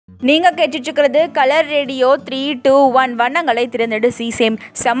நீங்க கேட்டுட்டு colour radio 321 வண்ணங்களை திறந்துடு சீசேம்.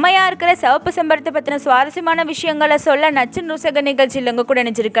 செம்மையா இருக்கிற சிவப்பு செம்பருத்தி பத்தின சுவாரஸ்யமான விஷயங்களை சொல்ல நச்சு நுசக நிகழ்ச்சியில் உங்க கூட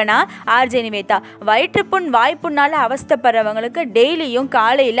நினைச்சிருக்கேன்னா ஆர்ஜே நிவேதா. வயிற்றுப்புண் வாய்ப்புண்ணால அவஸ்தப்படுறவங்களுக்கு டெய்லியும்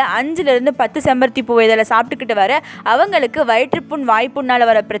காலையில் 5லிருந்து 10 செம்பருத்தி பூ இதில் சாப்பிட்டுக்கிட்டு வர அவங்களுக்கு வயிற்றுப்புண் வாய்ப்புண்ணால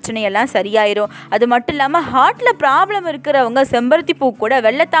வர பிரச்சனையெல்லாம் சரியாயிரும். அது மட்டும் இல்லாமல் ஹார்ட்டில் ப்ராப்ளம் இருக்கிறவங்க செம்பருத்தி பூ கூட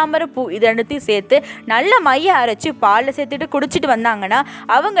வெள்ளத்தாமரை பூ இது ரெண்டுத்தையும் சேர்த்து நல்ல மைய அரைச்சி பாலில் சேர்த்துட்டு குடிச்சிட்டு வந்தாங்கன்னா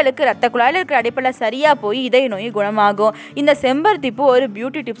அவங்களுக்கு ரத்த குழாயில் இருக்கிற அடைப்பெல்லாம் சரியாக போய் இதய நோய் குணமாகும். இந்த செம்பருத்தி பூ ஒரு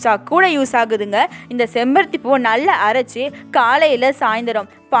பியூட்டி டிப்ஸாக கூட யூஸ் ஆகுதுங்க. இந்த செம்பருத்தி பூ நல்லா அரைச்சி காலையில் சாயந்தரம்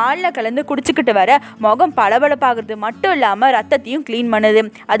பாலில் கலந்து குடிச்சிக்கிட்டு வர முகம் பளபளப்பாகிறது மட்டும் இல்லாமல் ரத்தத்தையும் க்ளீன் பண்ணுது.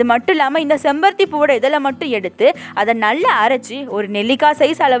 அது மட்டும் இல்லாமல் இந்த செம்பருத்தி பூவோட இதெல்லாம் மட்டும் எடுத்து அதை நல்லா அரைச்சி ஒரு நெல்லிக்காய்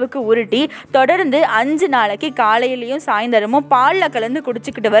சைஸ் அளவுக்கு உருட்டி தொடர்ந்து 5 நாளைக்கு காலையிலையும் சாயந்தரமும் பாலில் கலந்து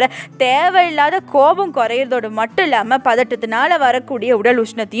குடிச்சிக்கிட்டு வர தேவையில்லாத கோபம் குறையிறதோடு மட்டும் இல்லாமல் பதட்டத்தினால வரக்கூடிய உடல்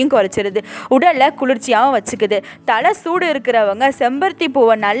உஷ்ணத்தையும் குறைச்சிருது. உடலில் குளிர்ச்சியாகவும் வச்சுக்குது. தலை சூடு இருக்கிறவங்க செம்பருத்தி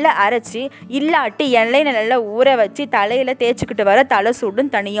பூவை நல்லா அரைச்சி இல்லாட்டி எண்ணெயில் நல்லா ஊற வச்சு தலையில் தேய்ச்சிக்கிட்டு வர தலை சூடும்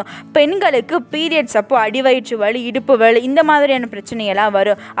தனியும். பெண்களுக்கு பீரியட்ஸ் அப்போ அடிவயிற்று வலி இடுப்பு வலி இந்த மாதிரியான பிரச்சனையெல்லாம்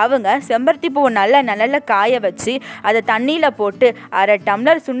வரும். அவங்க செம்பருத்தி பூவை நல்லா காய வச்சு அதை தண்ணியில் போட்டு 1/2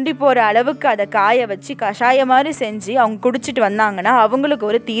 டம்ளர் சுண்டி போகிற அளவுக்கு அதை காய வச்சு கஷாயம் மாதிரி செஞ்சு அவங்க குடிச்சிட்டு வந்தாங்கன்னா அவங்களுக்கு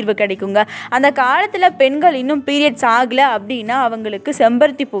ஒரு தீர்வு கிடைக்குங்க. அந்த காலத்தில் பெண்கள் இன்னும் பீரியட்ஸ் ஆகலை அப்படின்னா அவங்களுக்கு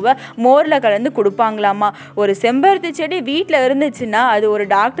செம்பருத்தி பூவை மோரில் கலந்து கொடுப்பாங்களாமா. ஒரு செம்பருத்தி செடி வீட்டில் இருந்துச்சுன்னா அது ஒரு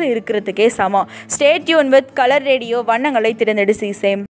டாக்டர் இருக்கிறதுக்கே சமம். Stay tune with colour radio வண்ணங்களை திறந்துடு சீசேம்.